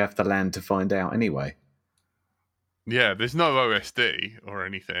is, and you'd have to land to find out anyway. Yeah, there's no OSD or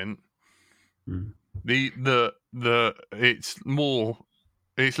anything. Mm.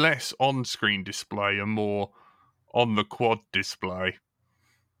 It's less on-screen display and more on the quad display.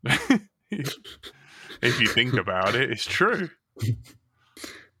 If you think about it, it's true.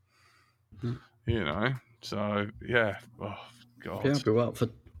 You know, so yeah. Oh god. Yeah, I'd be well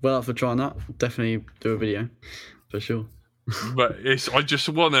up for trying that. Definitely do a video for sure. But I just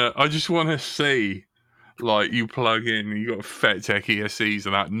wanna see, like, you plug in, you got FetTech ESCs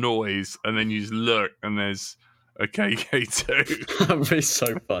and that noise, and then you just look and there's a KK2. That'd be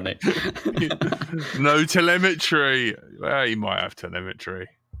so funny. No telemetry. Well, you might have telemetry.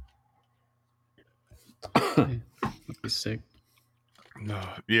 That'd be sick. No,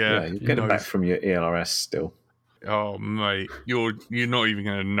 yeah. You get it back from your ELRS still. oh mate, you're not even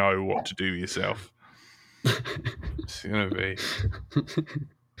going to know what to do with yourself. It's going to be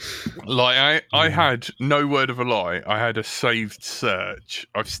like I had, no word of a lie, I had a saved search.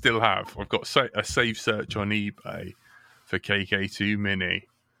 I still have. I've got a saved search on eBay for KK2 Mini,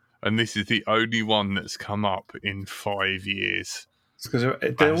 and this is the only one that's come up in 5 years. It's because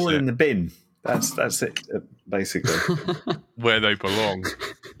they're That's all it. in the bin. That's it, basically. Where they belong.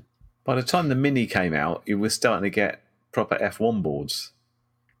 By the time the Mini came out, you were starting to get proper F1 boards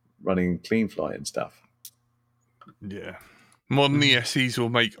running CleanFlight and stuff. Yeah. Modern ESCs will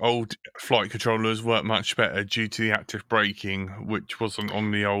make old flight controllers work much better due to the active braking, which wasn't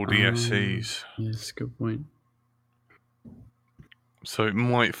on the old ESCs. Yes, good point. So it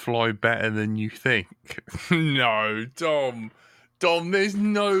might fly better than you think. No, Dom, there's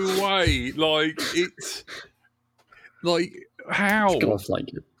no way. Like, it's like, how? It's got off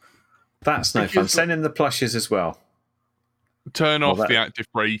like it. That's no fun. Because- Send in the plushes as well. Turn Well, off that- the active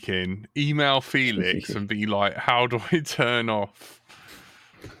braking. Email Felix and be like, how do I turn off?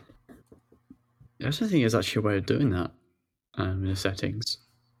 I also think there's actually a way of doing that in the settings.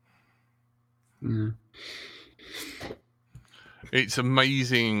 Yeah. It's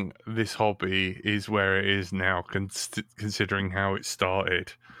amazing this hobby is where it is now, considering how it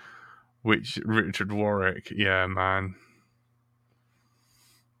started. Which Richard Warwick, yeah, man.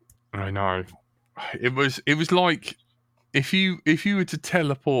 I know. It was like if you were to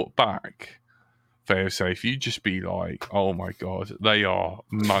teleport back, failsafe, you'd just be like, oh my god, they are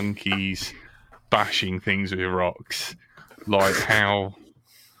monkeys bashing things with rocks. Like how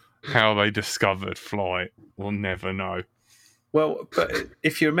they discovered flight, we'll never know. Well, but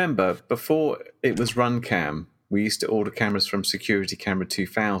if you remember, before it was RunCam, we used to order cameras from Security Camera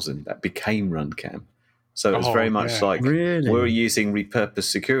 2000 that became RunCam. So it was Oh, very much yeah. like Really? we're using repurposed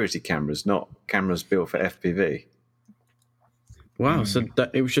security cameras, not cameras built for FPV. Wow, so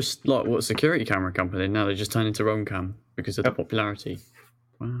that, it was just like what security camera company. Now they just turned into RunCam because of the popularity.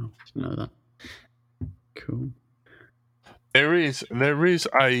 Wow, didn't know that. Cool. There is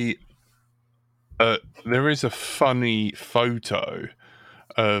a funny photo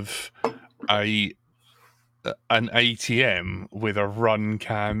of an ATM with a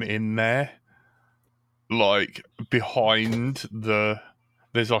RunCam in there, like behind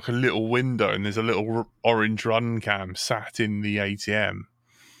there's like a little window and there's a little orange RunCam sat in the ATM.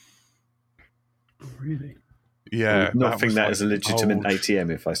 Oh, really? Yeah, I would not think was, that like, is a legitimate old.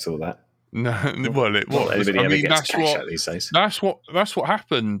 ATM if I saw that. No, well, it Not was. that anybody I ever mean, gets that's cash what out these days. that's what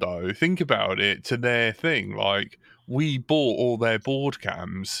happened though. Think about it. To their thing, like we bought all their board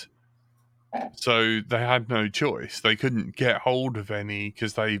cams, so they had no choice. They couldn't get hold of any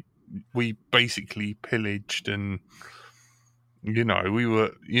because we basically pillaged and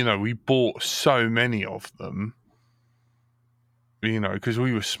we bought so many of them. Because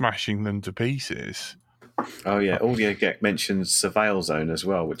we were smashing them to pieces. Oh yeah, Audio Get mentioned Surveil Zone as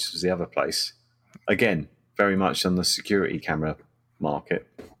well, which was the other place. Again, very much on the security camera market.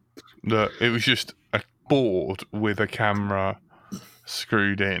 That it was just a board with a camera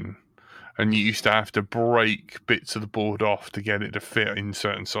screwed in, and you used to have to break bits of the board off to get it to fit in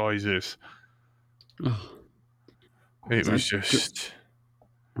certain sizes. Oh, It was That's just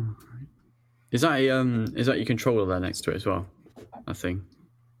is that your controller there next to it as well? I think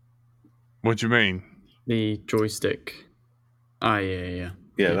what do you mean? the joystick. Ah, yeah.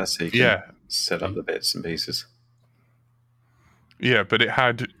 Yeah, that's how you can Yeah, set up the bits and pieces. yeah, but it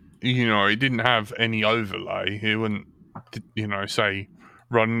had it didn't have any overlay. It wouldn't say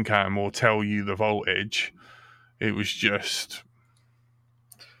RunCam or tell you the voltage. It was just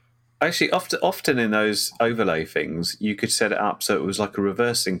Actually, often in those overlay things, you could set it up so it was like a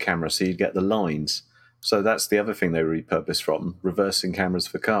reversing camera, so you'd get the lines. So that's the other thing they repurposed from reversing cameras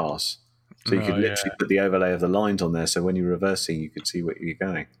for cars. So you could literally put the overlay of the lines on there, so when you're reversing, you could see where you're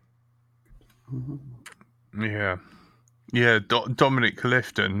going. Yeah. Dominic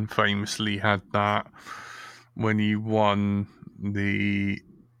Clifton famously had that when he won the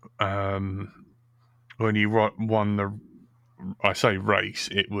I say race.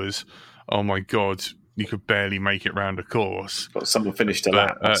 It was, oh my god, you could barely make it round a course. But someone finished a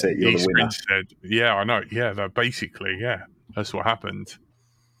lap. That's it. You're the winner. Said, yeah, I know. Yeah, that basically, yeah, that's what happened.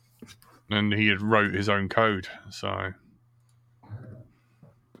 And he had wrote his own code. So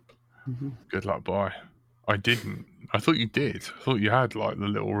good luck, boy. I didn't. I thought you did. I thought you had like the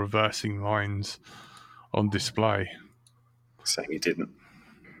little reversing lines on display. Saying you didn't.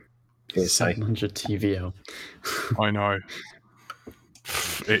 Hearsay. 700 TVL. I know.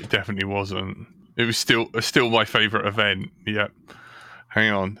 It definitely wasn't. It was still my favourite event. Yep.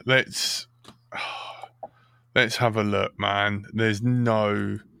 Hang on. Let's have a look, man. There's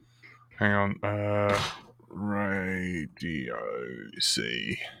no. Hang on. Radio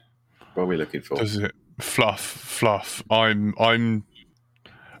C. What are we looking for? Does it fluff? I'm.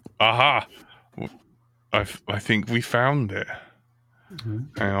 Aha! I think we found it.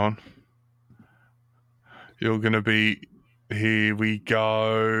 Hang on. You're gonna be. Here we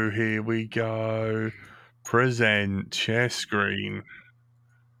go. Present share screen.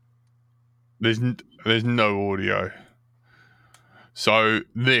 There's no audio. So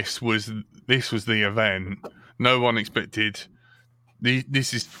this was the event. No one expected.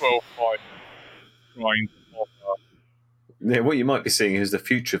 This is 12 trying. Yeah, what you might be seeing is the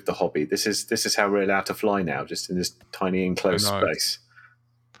future of the hobby. This is how we're allowed to fly now, just in this tiny enclosed I know. space.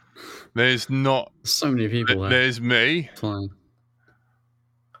 There's not. So many people there. There's me. Flying.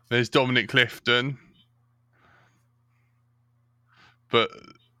 There's Dominic Clifton. But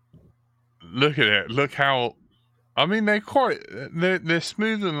look at it. Look how. I mean, they're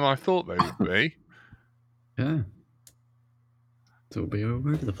smoother than I thought they would be. Yeah. It'll be all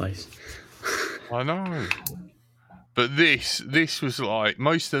over the place. I know. But this was like,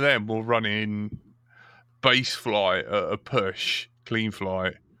 most of them were running base flight at a push, clean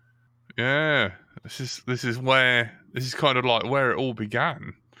flight. Yeah. This is kind of like where it all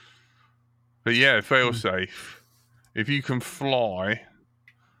began. But yeah, fail safe. If you can fly,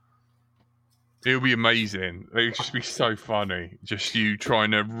 it'll be amazing. It'll just be so funny. Just you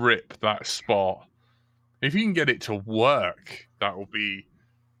trying to rip that spot. If you can get it to work, that will be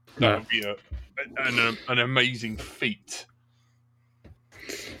an amazing feat.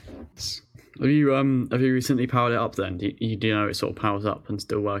 Have you recently powered it up then? Do you know it sort of powers up and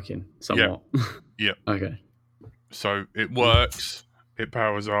still working somewhat? Yeah. Okay. So it works. It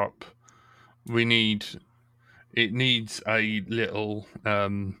powers up. It needs a little.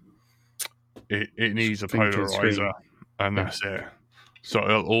 It needs a polarizer, and that's it. So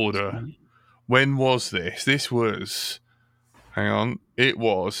it'll order. When was this? This was. Hang on. It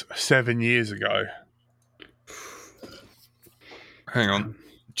was 7 years ago. Hang on.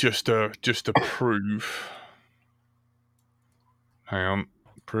 Just to prove. Hang on.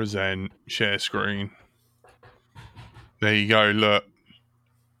 Present. Share screen. There you go. Look.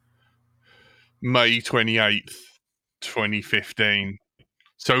 May 28th, 2015.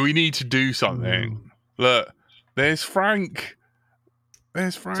 So we need to do something. Look. There's Frank.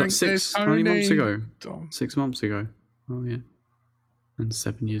 There's Frank. So there's how many months ago? Tom. 6 months ago. Oh, yeah. And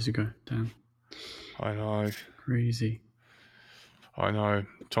 7 years ago. Damn. I know. Crazy. I know.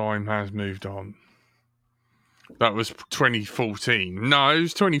 Time has moved on. That was 2014. No, it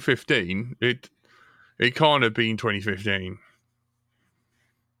was 2015. It can't have been 2015.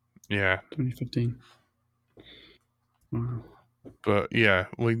 Yeah. 2015. Wow. But yeah,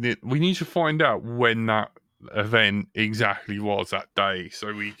 we need to find out when that event exactly was that day,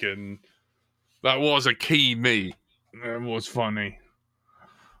 so we can. That was a key meet. It was funny.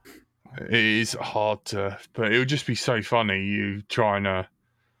 It is hard to, but it would just be so funny. You trying to,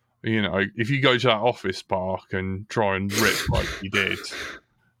 if you go to that office park and try and rip like you did,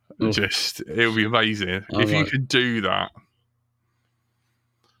 it'll be amazing if you could do that.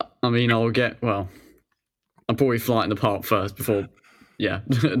 I mean, I'll probably fly in the park first before,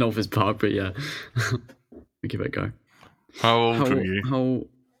 an office park, but yeah, we give it a go. How old were you?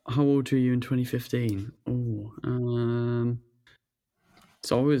 How old were you in 2015?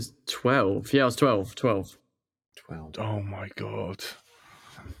 So I was 12. Yeah, I was 12. 12. Oh my god.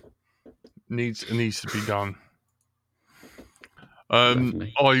 Needs to be done.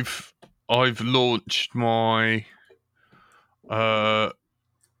 Definitely. I've launched my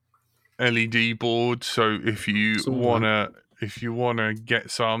LED board, so if you wanna get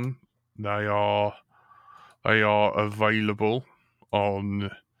some, they are available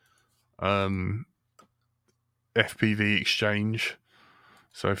on FPV Exchange.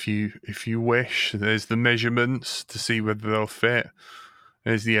 So if you wish, there's the measurements to see whether they'll fit.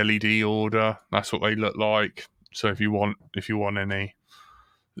 There's the LED order. That's what they look like. So if you want any,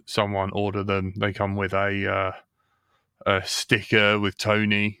 someone order them. They come with a sticker with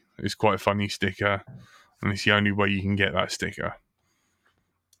Tony. It's quite a funny sticker, and it's the only way you can get that sticker.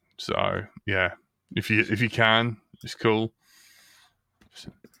 So yeah, if you can, it's cool.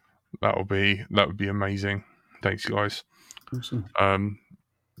 That would be amazing. Thanks, guys. Awesome.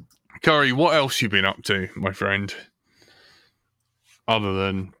 Curry, what else you been up to, my friend? Other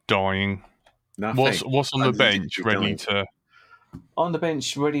than dying, Nothing. what's on the bench ready to? On the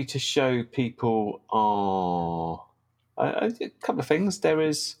bench, ready to show people a couple of things. There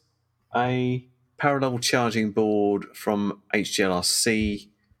is a parallel charging board from HGLRC,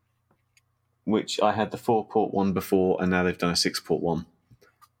 which I had the 4-port one before, and now they've done a 6-port one.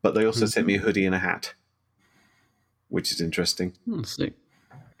 But they also sent me a hoodie and a hat, which is interesting. Oh, sick.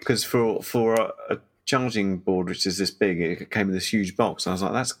 Because for a charging board which is this big, it came in this huge box. I was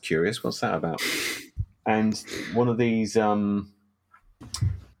like, that's curious. What's that about? And one of these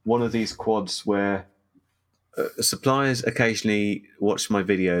quads where suppliers occasionally watch my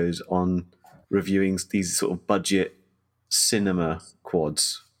videos on reviewing these sort of budget cinema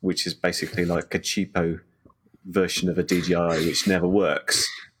quads, which is basically like a cheapo version of a DJI which never works.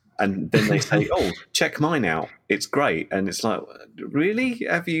 And then they say, "Oh, check mine out. It's great." And it's like, really?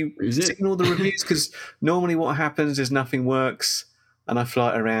 Have you seen all the reviews? Because normally what happens is nothing works, and I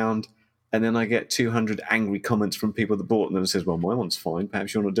fly it around, and then I get 200 angry comments from people that bought them and says, "Well, my one's fine.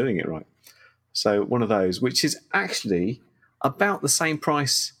 Perhaps you're not doing it right." So one of those, which is actually about the same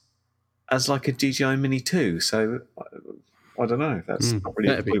price as like a DJI Mini 2. So I don't know. That's not really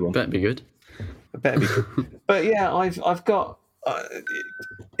better be good. Better be good. But yeah, I've got.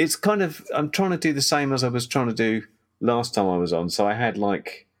 It's kind of, I'm trying to do the same as I was trying to do last time I was on. So I had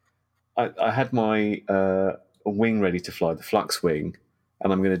I had my wing ready to fly, the Flux wing,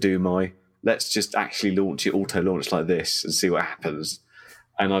 and I'm going to do let's just actually launch it, auto launch like this and see what happens.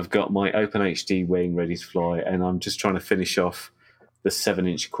 And I've got my OpenHD wing ready to fly, and I'm just trying to finish off the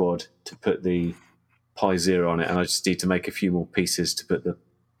 7-inch quad to put the Pi Zero on it, and I just need to make a few more pieces to put the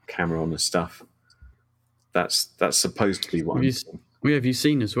camera on and stuff. That's supposed to be what I'm doing. Have you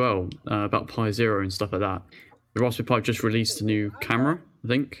seen as well about Pi Zero and stuff like that? The Raspberry Pi just released a new camera, I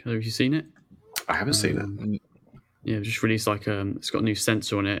think. Have you seen it? I haven't seen it. Yeah, it just released it's got a new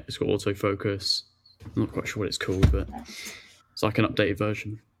sensor on it. It's got autofocus. I'm not quite sure what it's called, but it's like an updated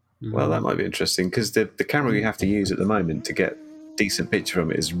version. Well, that might be interesting because the camera you have to use at the moment to get decent picture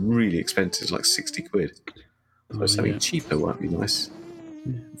from it is really expensive. It's like 60 quid. So something cheaper might be nice.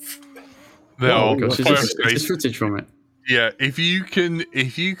 Yeah. There's footage from it. Yeah, if you can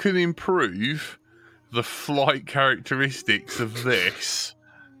improve the flight characteristics of this,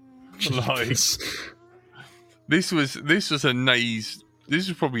 like this was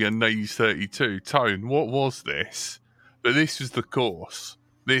probably a Naze 32 Tone. What was this? But this was the course.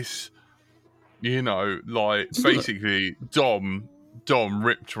 This, basically Dom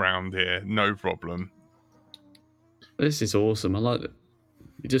ripped around here, no problem. This is awesome. I like it.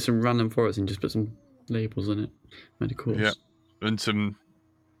 You do some random forest and just put some labels in it. Made a course. Yeah, and some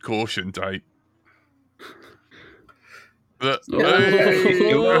caution tape. Tony.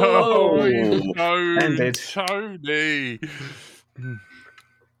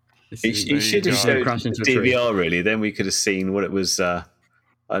 He should have showed DVR really. Then we could have seen what it was. A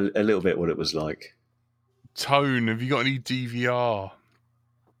little bit what it was like. Tone, have you got any DVR?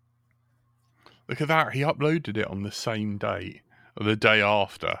 Look at that. He uploaded it on the same day, or the day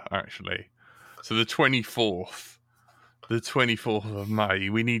after, actually. So the 24th of May.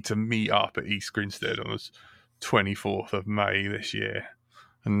 We need to meet up at East Grinstead on the 24th of May this year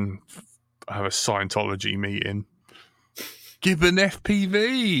and have a Scientology meeting. Gibbon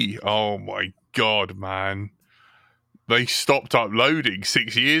FPV. Oh my God, man. They stopped uploading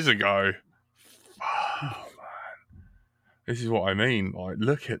 6 years ago. Oh, man. This is what I mean. Like,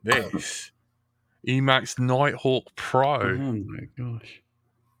 look at this. Emax Nighthawk Pro. Oh my gosh.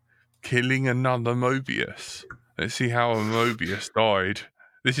 Killing another Mobius. Let's see how a Mobius died.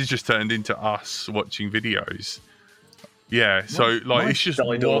 This has just turned into us watching videos. Yeah, so it's just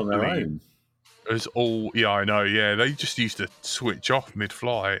died all on their own. It's all, yeah, I know. Yeah, they just used to switch off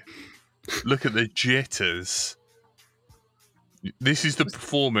mid-flight. Look at the jitters. This is the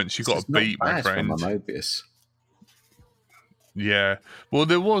performance you got to beat, my friend. From my Mobius. Yeah. Well,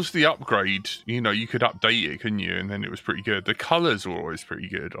 there was the upgrade. You could update it, couldn't you? And then it was pretty good. The colours were always pretty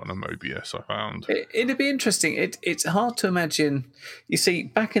good on a Mobius, I found. It'd be interesting. It's hard to imagine. You see,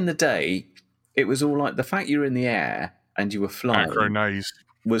 back in the day, it was all like the fact you were in the air and you were flying. Acronaze.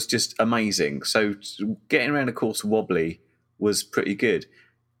 Was just amazing. So getting around a course wobbly was pretty good.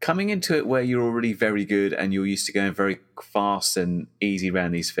 Coming into it where you're already very good and you're used to going very fast and easy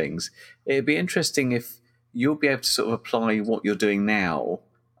around these things, it'd be interesting if you'll be able to sort of apply what you're doing now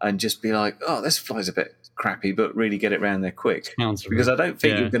and just be like, oh, this flies a bit crappy, but really get it around there quick. Because I don't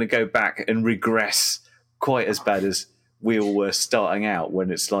think you're going to go back and regress quite as bad as we all were starting out when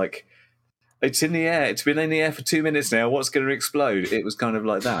it's like, it's in the air. It's been in the air for 2 minutes now. What's going to explode? It was kind of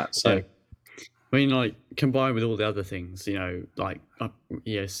like that. So, I mean, combined with all the other things, like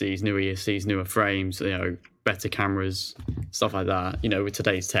ESCs, newer frames, better cameras, stuff like that. With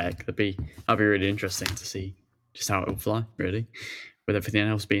today's tech, that'd be really interesting to see just how it will fly, really, with everything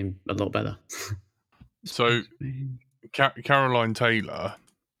else being a lot better. So, Caroline Taylor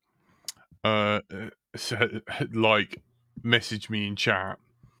So, like, message me in chat.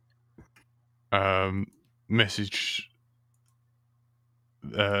 Message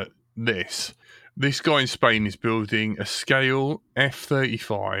this. This guy in Spain is building a scale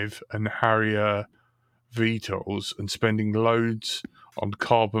F-35 and Harrier VTOLs and spending loads on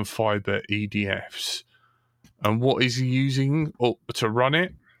carbon fiber EDFs. And what is he using to run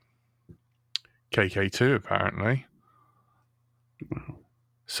it? KK2, apparently. Wow.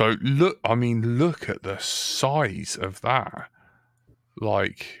 So look at the size of that.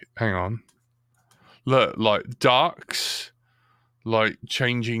 Like, hang on. Look, like ducks, like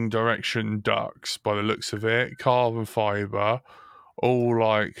changing direction ducks by the looks of it, carbon fiber, all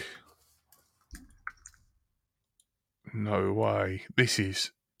like, no way.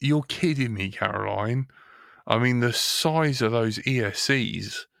 You're kidding me, Caroline. I mean, the size of those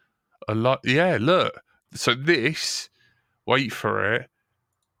ESCs are like, yeah, look. So this, wait for it,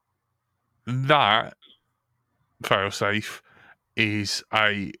 that failsafe is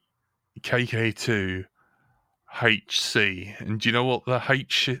a KK2 HC. And do you know what the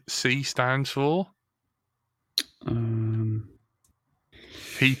HC stands for?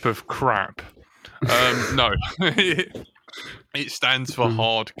 Heap of crap. No. It stands for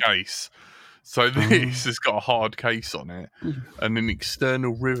hard case. So this has got a hard case on it and an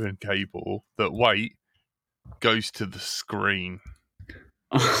external ribbon cable that, goes to the screen.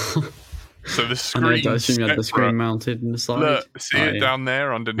 So the screen. I assume you had the screen mounted in the side. Look, see it down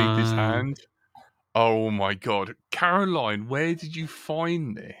there underneath his hand? Oh my god. Caroline, where did you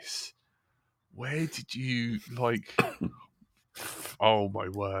find this? Where did you, like... Oh my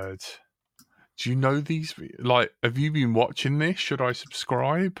word. Do you know these? Like, have you been watching this? Should I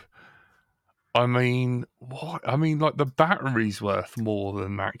subscribe? I mean, what? I mean, like, the battery's worth more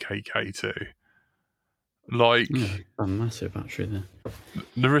than that KK2. Like, a massive battery there.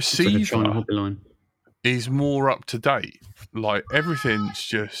 The receiver like a China Hobby line. Is more up to date. Like, everything's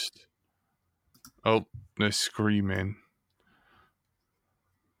just... Oh, they're screaming.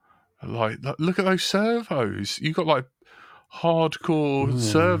 Like, look at those servos. You got, like, hardcore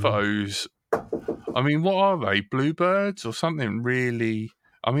servos. I mean, what are they? Bluebirds or something really...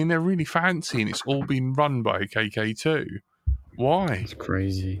 I mean, they're really fancy and it's all been run by KK2. Why? That's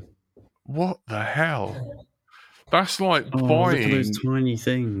crazy. What the hell? That's like buying... Look at those tiny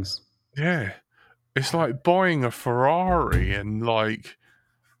things. Yeah. It's like buying a Ferrari and, like,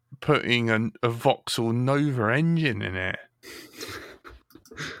 putting a Vauxhall Nova engine in it.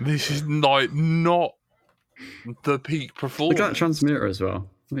 This is, like, not the peak performance. Look at that transmitter as well.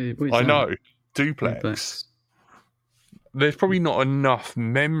 I know. Duplex. There's probably not enough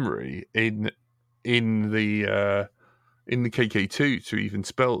memory in the KK2 to even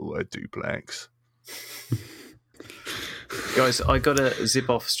spell the word duplex. Guys, I gotta zip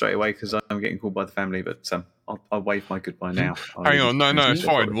off straight away because I'm getting called by the family. But I'll wave my goodbye now. Hang on, no, it's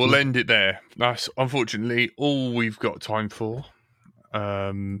fine. We'll end it there. That's unfortunately all we've got time for.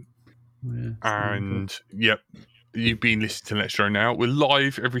 Yep. You've been listening to Let's Draw Now. We're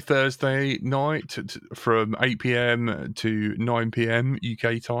live every Thursday night from 8 p.m. to 9 p.m.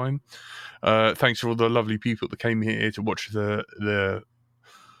 UK time. Thanks for all the lovely people that came here to watch the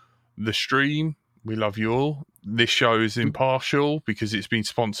stream. We love you all. This show is impartial because it's been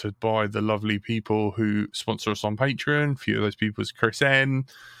sponsored by the lovely people who sponsor us on Patreon. A few of those people is Chris N,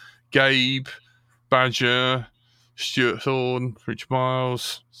 Gabe, Badger, Stuart Thorne, Rich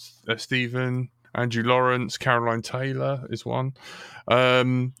Miles, Stephen, Andrew Lawrence, Caroline Taylor is one.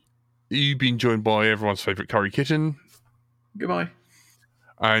 You've been joined by everyone's favourite Curry Kitten. Goodbye.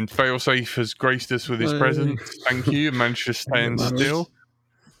 And Failsafe has graced us with his presence. Thank you. Managed to stand still.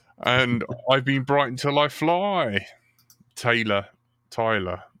 And I've been bright until I fly. Tyler.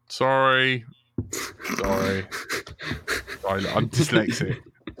 Sorry. Tyler. I'm dyslexic.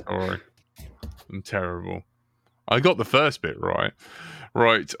 Sorry. I'm terrible. I got the first bit right.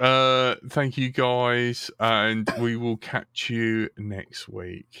 Right. Thank you guys, and we will catch you next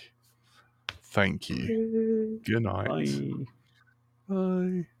week. Thank you. Good night. Bye.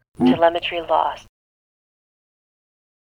 Bye. Telemetry lost.